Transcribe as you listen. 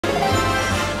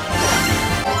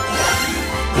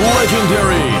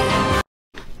Legendary.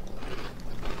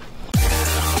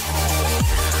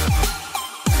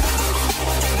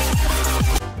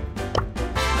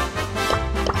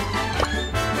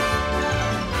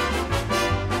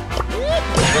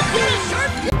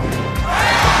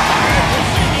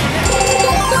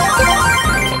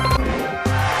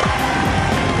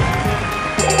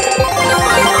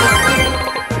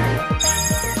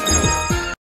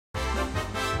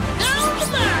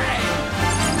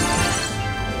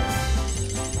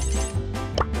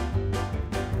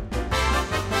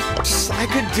 I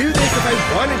could do this if I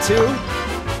wanted to.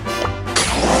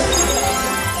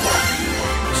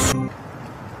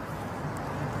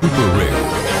 Super rare.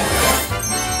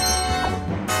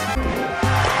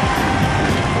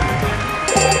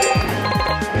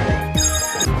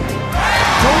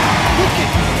 Don't look at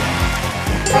me.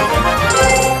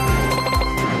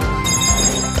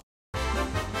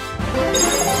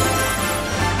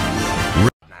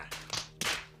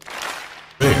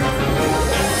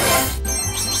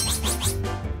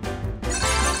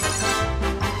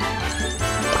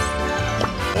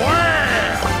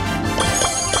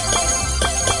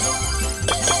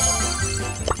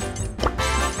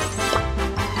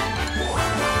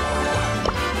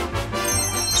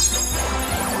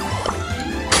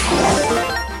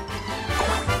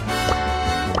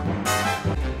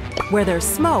 Where there's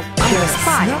smoke, there's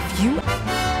fire. You.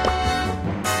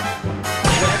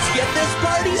 Let's get this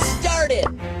party started!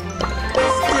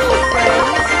 Still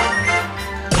friends?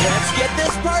 Let's get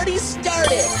this party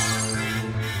started!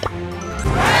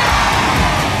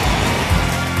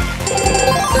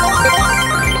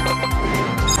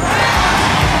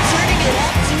 Turning it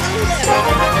up to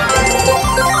 11!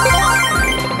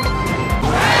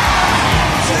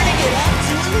 Turning it up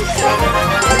to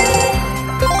 11!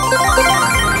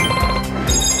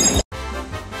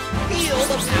 Feel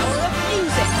the power of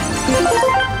music!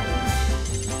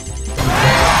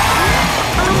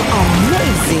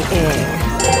 Amazing!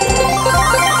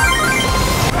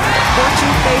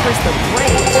 Fortune favors the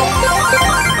brave.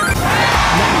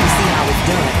 Now you see how it's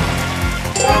done.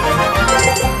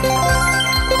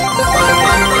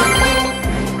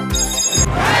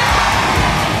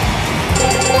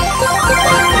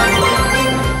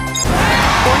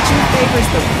 Fortune favors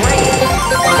the brave.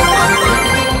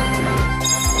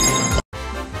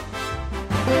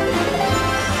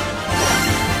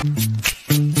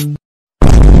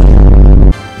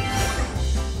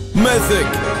 Mythic.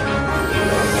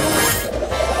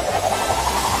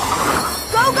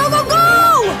 Go, go, go, go!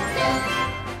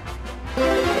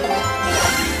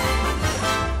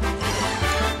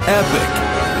 Epic.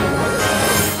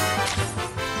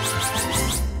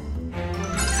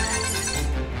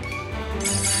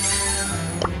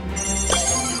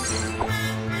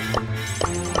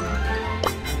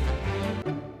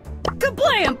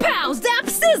 Kablam! Pow! Zap!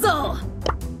 Sizzle!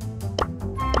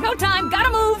 No time, gotta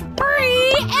move!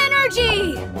 Free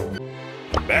energy!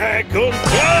 Back on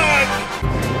track!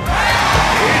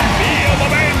 Il mio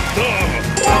momento!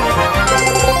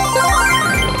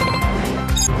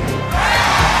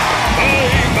 My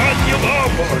Matthew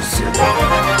Lovers!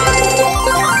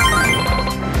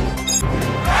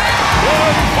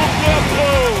 One for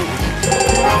applause!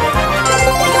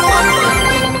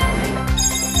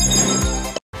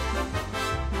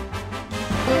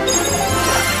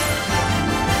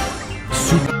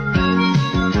 Super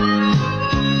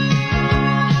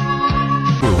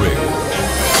rare.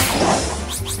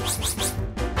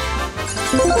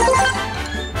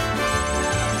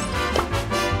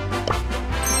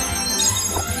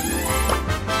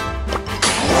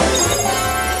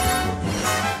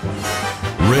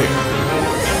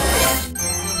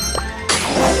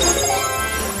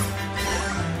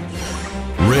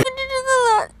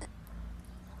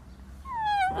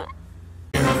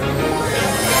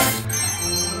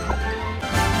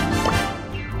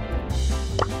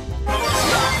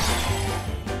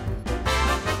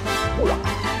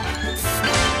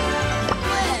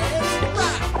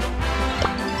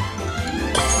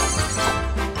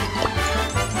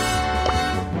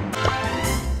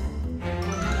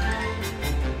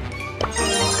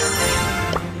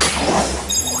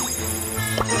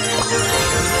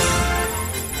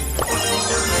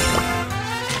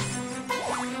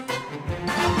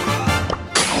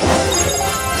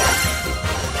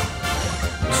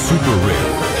 Super rare.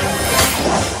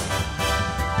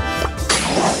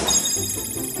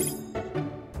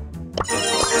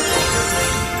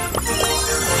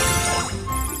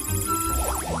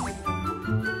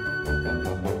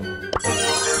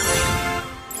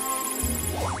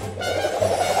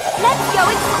 Let's go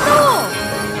explore!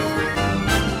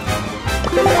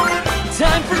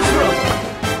 Time for trouble!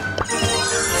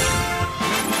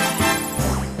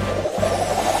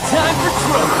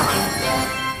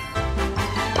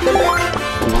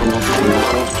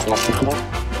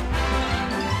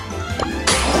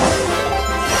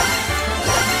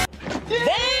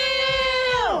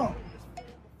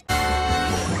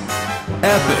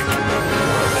 Epic.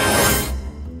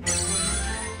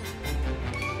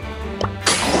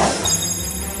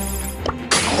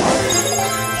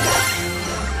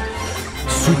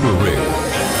 Super rare.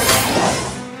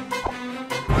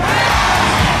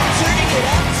 Turning it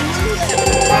up to 11.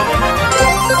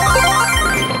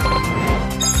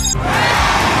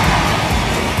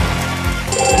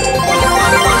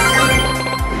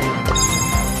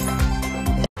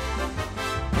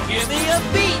 Give me a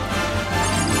beat.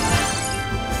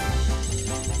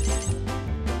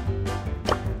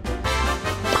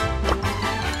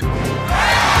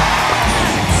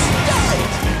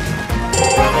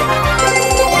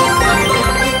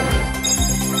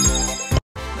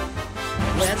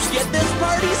 Let's get this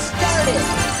party started!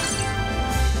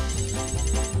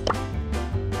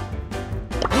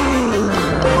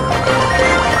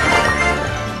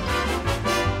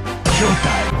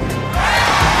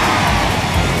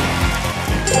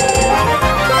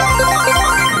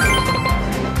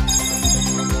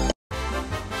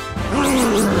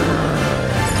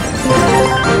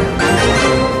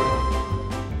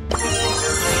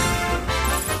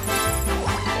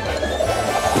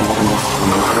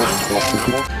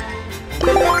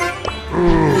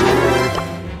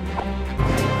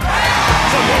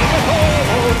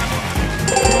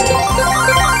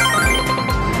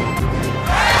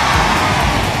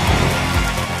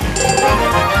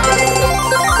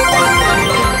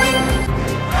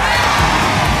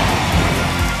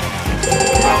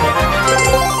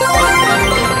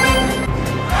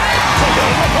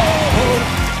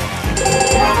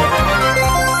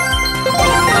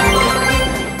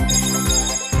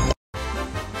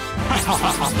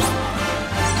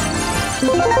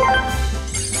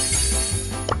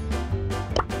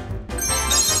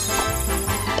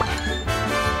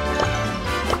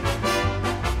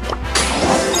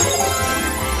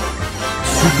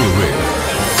 Super rare.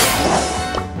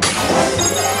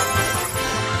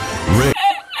 Rare.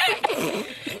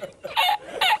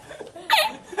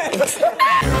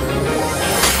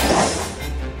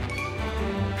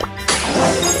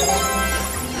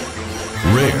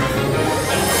 Rare.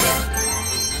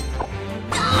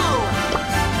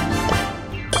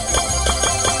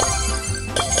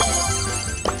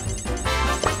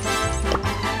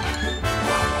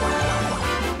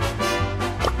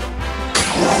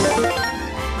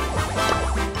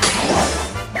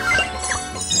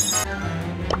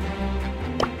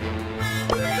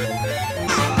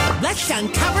 Let's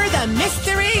uncover the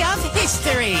mystery of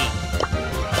history.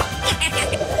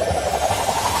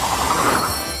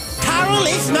 Carol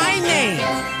is my name.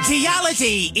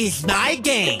 Geology is my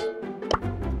game.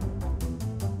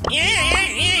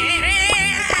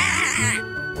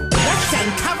 Let's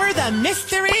uncover the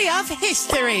mystery of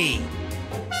history.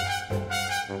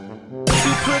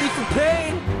 Too pretty for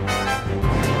pain.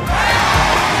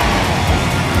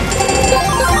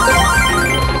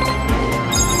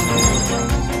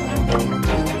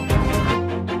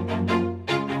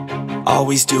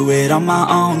 Always do it on my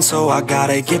own, so I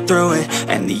gotta get through it.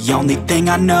 And the only thing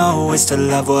I know is to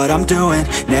love what I'm doing.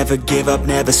 Never give up,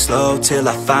 never slow, till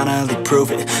I finally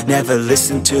prove it. Never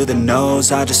listen to the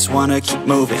no's, I just wanna keep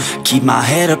moving. Keep my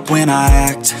head up when I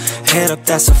act, head up,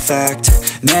 that's a fact.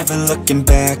 Never looking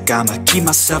back, I'ma keep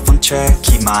myself on track.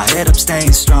 Keep my head up,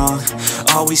 staying strong,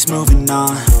 always moving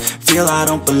on. Feel I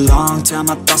don't belong, tell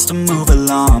my thoughts to move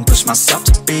along. Push myself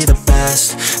to be the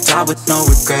best, die with no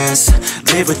regrets.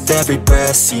 Live with every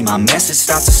breath, see my message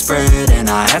start to spread. And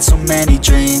I had so many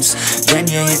dreams, then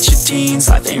you hit your teens.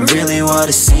 Life ain't really what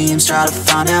it seems, try to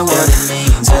find out what it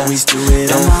means. Always do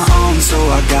it on my own, so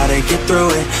I gotta get through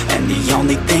it. And the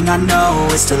only thing I know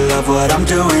is to love what I'm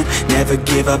doing. Never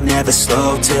give up, never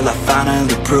slow, till I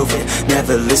finally prove it.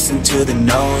 Never listen to the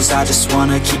no's, I just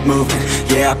wanna keep moving.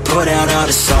 Yeah, I put out all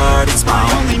this art, it's my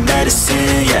only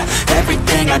medicine. Yeah,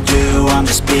 everything I do, I'm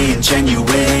just being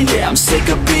genuine. Yeah, I'm sick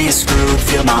of being screwed,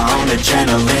 feel my own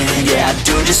adrenaline. Yeah, I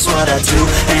do just what I do,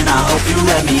 and I hope you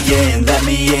let me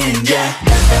in, yeah.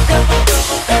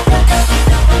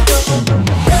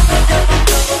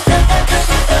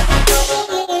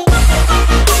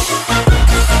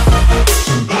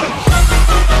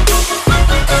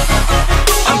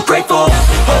 I'm grateful,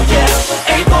 oh yeah,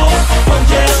 able, oh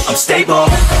yeah, I'm stable,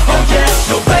 oh yeah,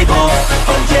 no label,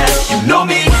 oh yeah, you know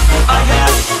me, I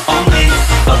have only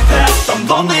a path, I'm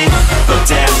lonely, but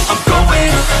damn, I'm going to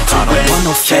win. I don't want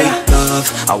no fake love, love,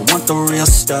 I want the real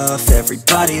stuff.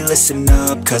 Everybody listen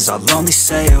up, cause I'll only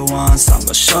say it once. I'm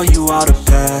gonna show you all the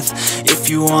path. If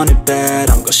you want it bad,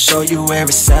 I'm gonna show you where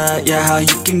it's at. Yeah, how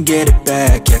you can get it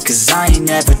back. Yeah, cause I ain't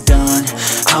never done,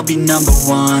 I'll be number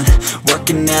one.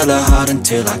 Working hella hard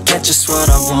until I get just what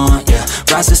I want. Yeah,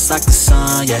 rises like the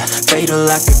sun, yeah, fatal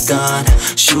like a gun.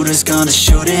 Shooters gonna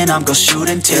shoot and I'm gonna shoot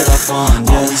until I won.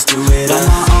 Yeah, always do it on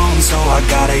my own, so I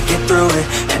gotta get through it.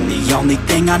 And the only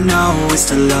thing I know is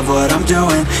to love what I'm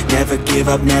doing. Never give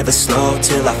up, never slow,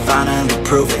 till I finally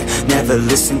prove it. Never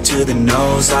listen to the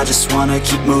no's, I just wanna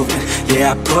keep moving.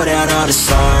 Yeah, I put out all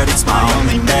this art, it's my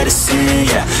only medicine.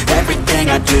 Yeah, everything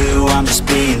I do, I'm just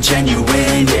being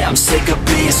genuine. Yeah, I'm sick of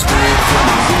being screwed from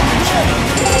my human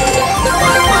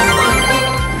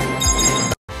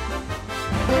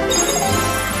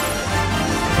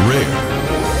Rare.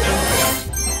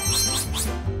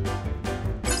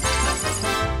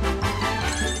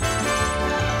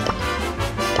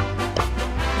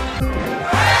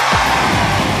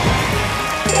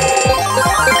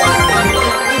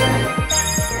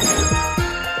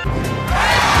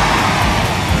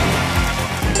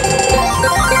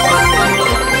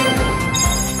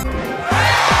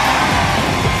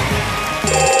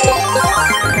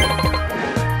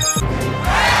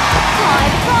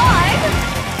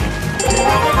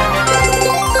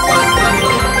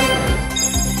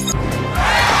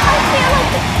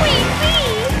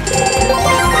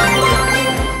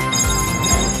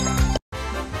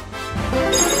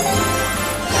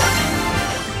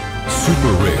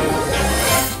 Super rare.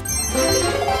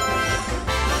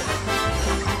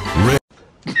 Rare.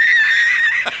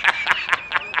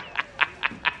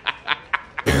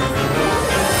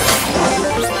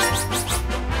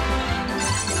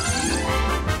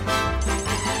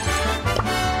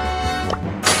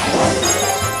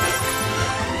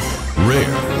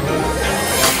 Rare.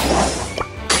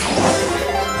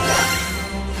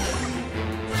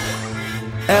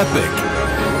 Epic.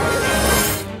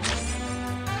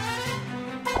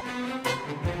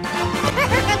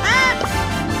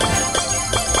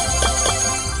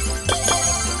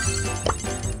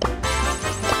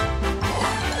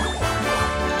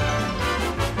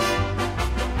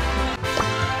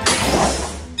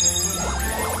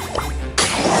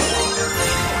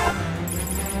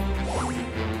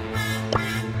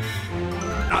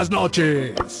 Buenas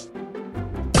noches.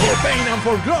 For pain and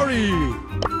for glory,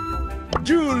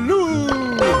 you lose.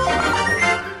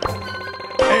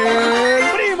 El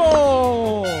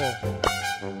primo.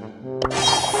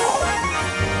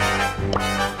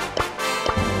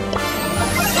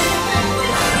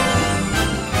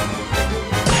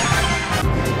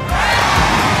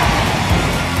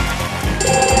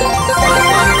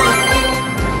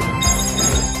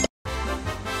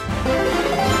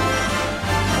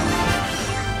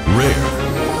 Rare.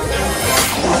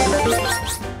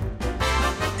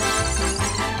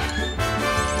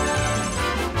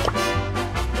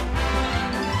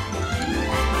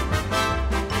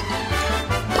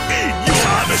 You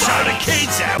are the Shadow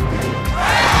Kids out.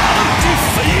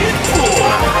 Undefeated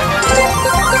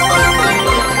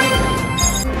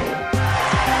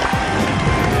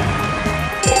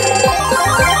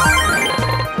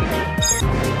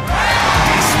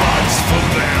This one's for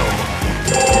Bell.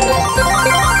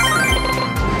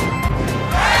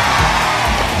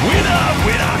 Winner,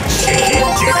 winner, chicken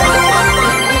dinner.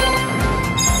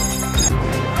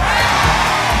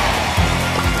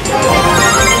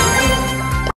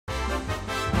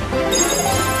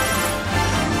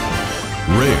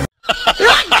 Rare.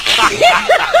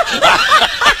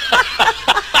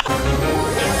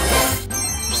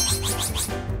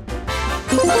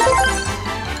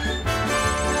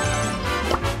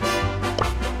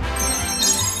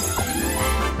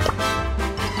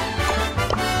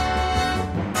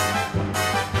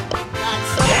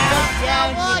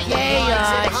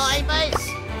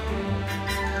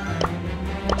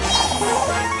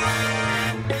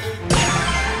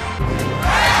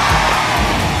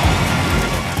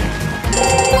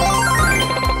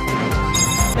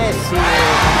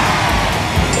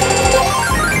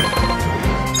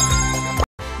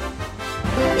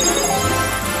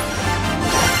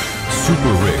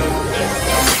 Super rare.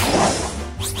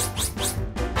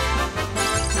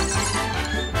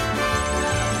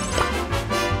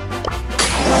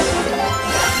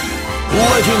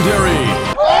 Legendary.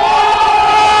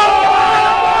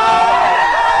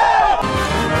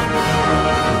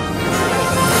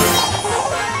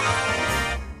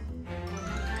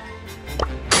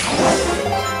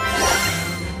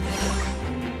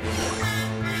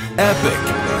 Epic.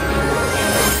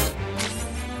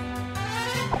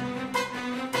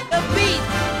 The beat.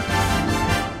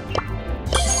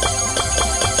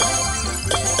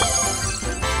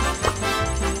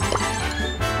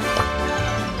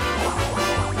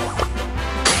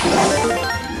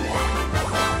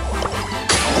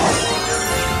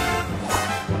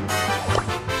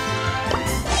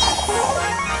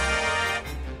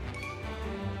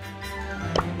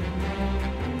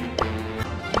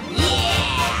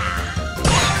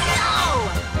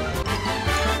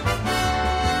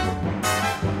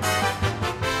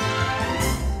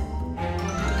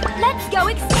 Let's go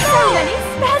explore! So many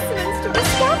specimens to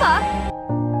discover!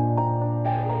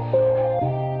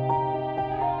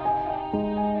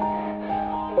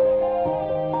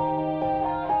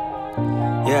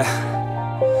 Yeah.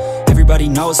 Everybody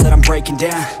knows that I'm breaking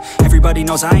down. Everybody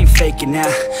knows I ain't faking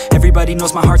now. Everybody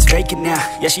knows my heart's vacant now.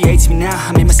 Yeah, she hates me now,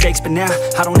 I made mistakes, but now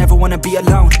I don't ever wanna be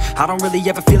alone. I don't really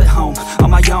ever feel at home. On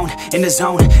my own, in the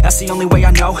zone, that's the only way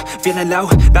I know. Feeling low,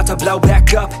 about to blow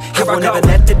back up. Here I won't ever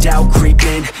let the doubt creep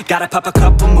in. Gotta pop a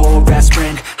couple more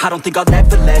aspirin. I don't think I'll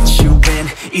ever let you in.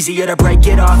 Easier to break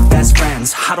it off best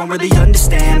friends. I don't really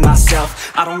understand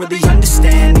myself. I don't really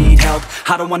understand, need help.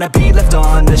 I don't wanna be left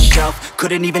on the shelf.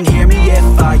 Couldn't even hear me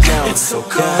if I yelled. It's so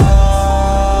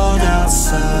cold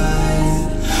outside,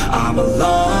 I'm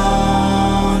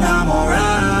alone, I'm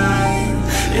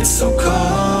alright. It's so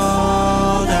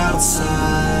cold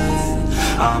outside,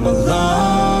 I'm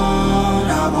alone,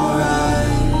 I'm alright.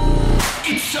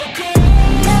 It's so cold.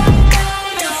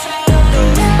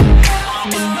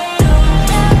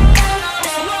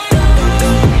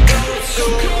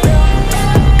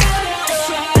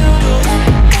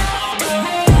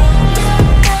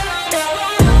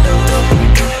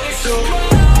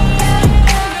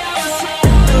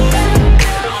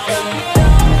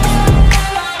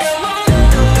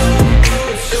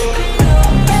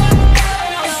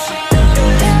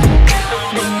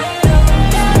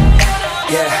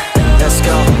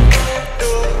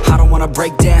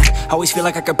 Break down, always feel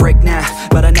like I could break now,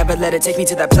 but I never let it take me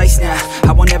to that place now.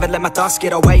 I won't ever let my thoughts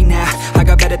get away now. I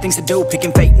got better things to do,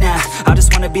 picking fate now. I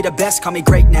just wanna be the best, call me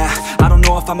great now. I don't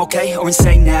know if I'm okay or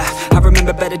insane now. I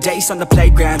remember better days on the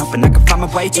playground, hoping I can find my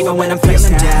way to even when I'm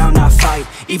feeling down. I fight,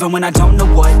 even when I don't know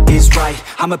what is right.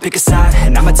 I'ma pick a side,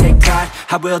 and I'ma take pride.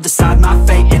 I will decide my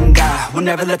fate, and I will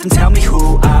never let them tell me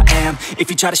who I am. If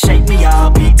you try to shake me,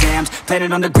 I'll be damned.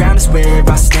 Planet on the ground is where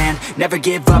I stand. Never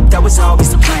give up, that was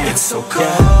always the plan. It's so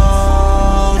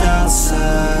cold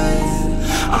outside,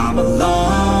 I'm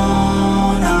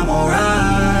alone, I'm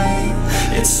alright.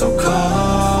 It's so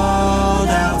cold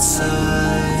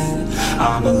outside,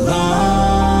 I'm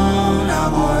alone,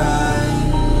 I'm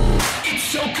alright. It's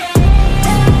so cold.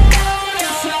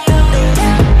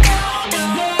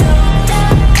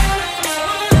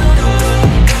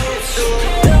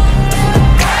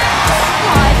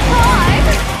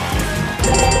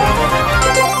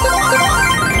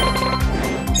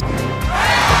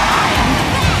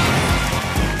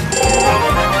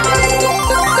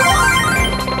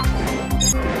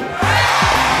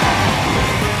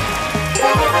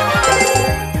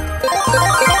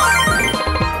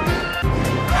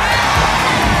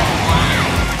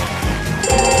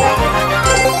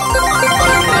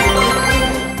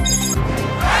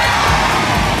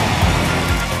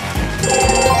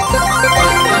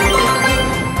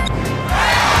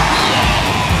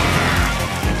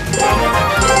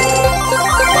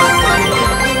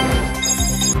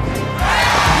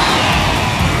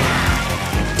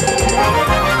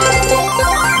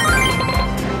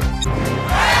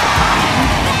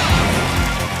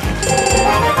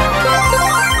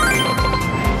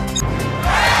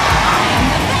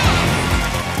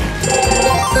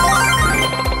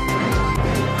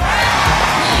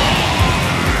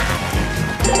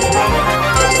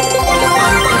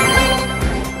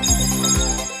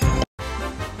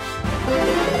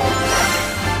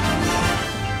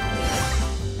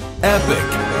 Epic.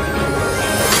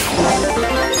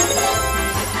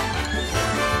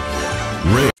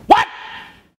 Rare. What?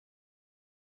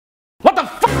 What the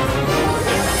fuck?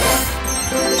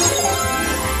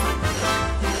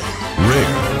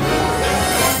 Rare.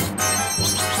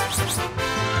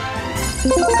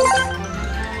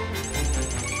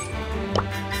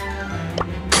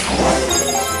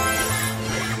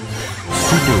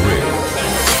 Super rare.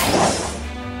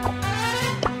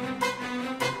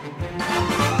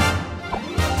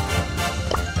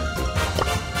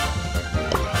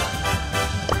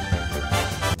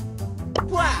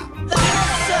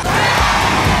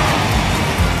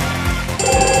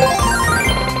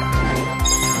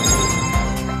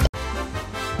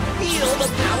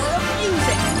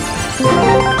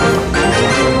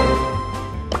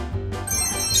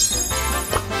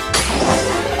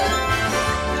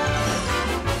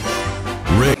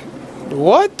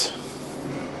 What?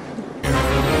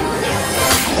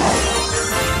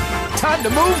 Time to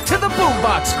move to the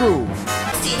boombox groove.